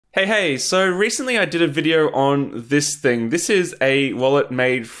Hey, so recently I did a video on this thing. This is a wallet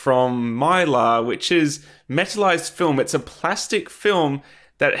made from Mylar, which is metallized film. It's a plastic film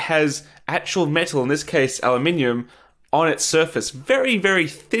that has actual metal, in this case aluminium, on its surface. Very, very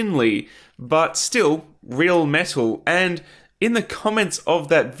thinly, but still real metal. And in the comments of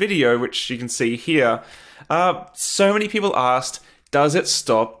that video, which you can see here, so many people asked, does it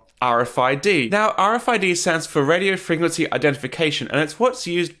stop RFID. Now, RFID stands for radio frequency identification, and it's what's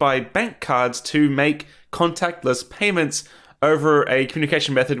used by bank cards to make contactless payments over a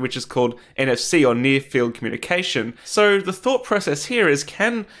communication method which is called NFC, or near field communication. So the thought process here is,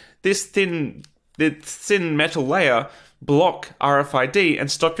 can this thin metal layer block RFID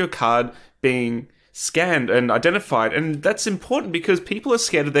and stop your card being scanned and identified? And that's important because people are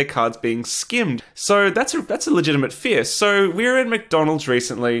scared of their cards being skimmed. So that's a legitimate fear. So we were in McDonald's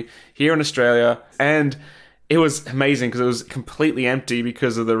recently here in Australia, and it was amazing because it was completely empty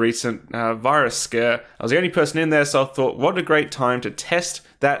because of the recent virus scare. I was the only person in there, so I thought, what a great time to test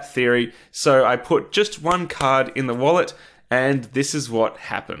that theory. So I put just one card in the wallet, and this is what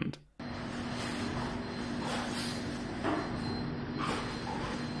happened.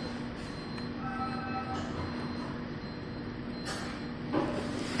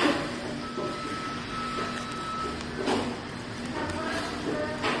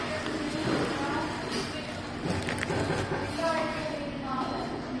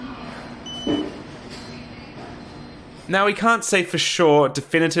 Now, we can't say for sure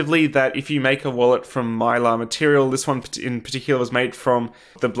definitively that if you make a wallet from Mylar material, this one in particular was made from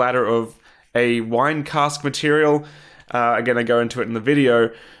the bladder of a wine cask material. Again, I go into it in the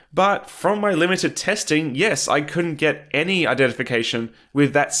video. But from my limited testing, yes, I couldn't get any identification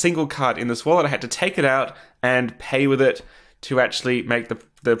with that single card in this wallet. I had to take it out and pay with it to actually make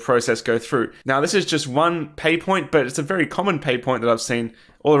the process go through. Now, this is just one pay point, but it's a very common pay point that I've seen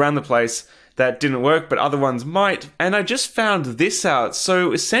all around the place that didn't work, but other ones might. And I just found this out.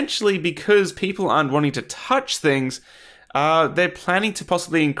 So essentially, because people aren't wanting to touch things, they're planning to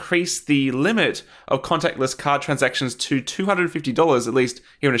possibly increase the limit of contactless card transactions to $250, at least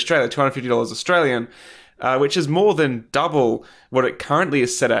here in Australia, $250 Australian, which is more than double what it currently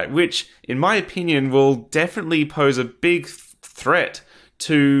is set at, which, in my opinion, will definitely pose a big threat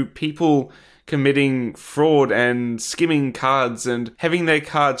to people committing fraud and skimming cards and having their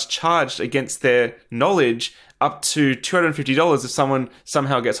cards charged against their knowledge up to $250 if someone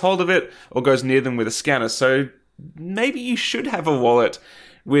somehow gets hold of it or goes near them with a scanner. So maybe you should have a wallet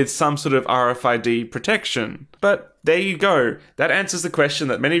with some sort of RFID protection. But there you go. That answers the question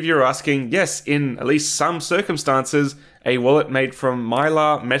that many of you are asking. Yes, in at least some circumstances, a wallet made from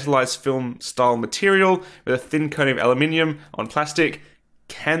Mylar metallized film style material with a thin coating of aluminium on plastic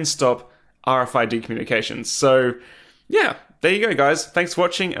can stop RFID communications. So yeah, there you go, guys. Thanks for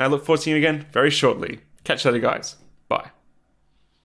watching, and I look forward to seeing you again very shortly. Catch you later, guys. Bye.